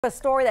A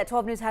story that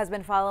 12 News has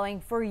been following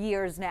for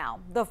years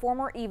now. The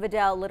former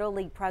Evadale Little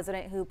League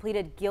president who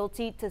pleaded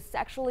guilty to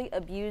sexually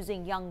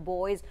abusing young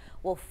boys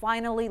will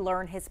finally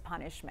learn his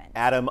punishment.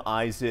 Adam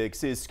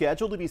Isaacs is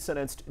scheduled to be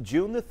sentenced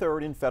June the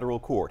 3rd in federal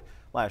court.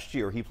 Last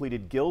year, he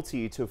pleaded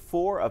guilty to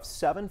 4 of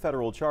 7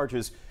 federal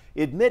charges,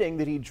 admitting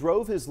that he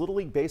drove his Little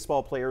League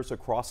baseball players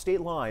across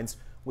state lines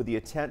with the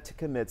intent to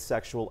commit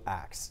sexual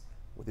acts.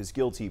 With his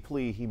guilty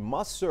plea, he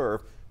must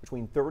serve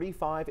between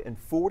 35 and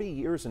 40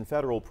 years in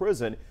federal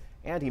prison,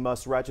 and he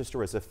must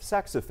register as a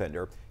sex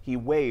offender. He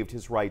waived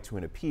his right to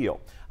an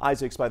appeal.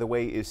 Isaacs, by the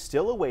way, is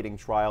still awaiting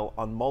trial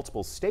on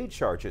multiple state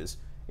charges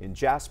in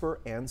Jasper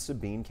and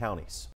Sabine counties.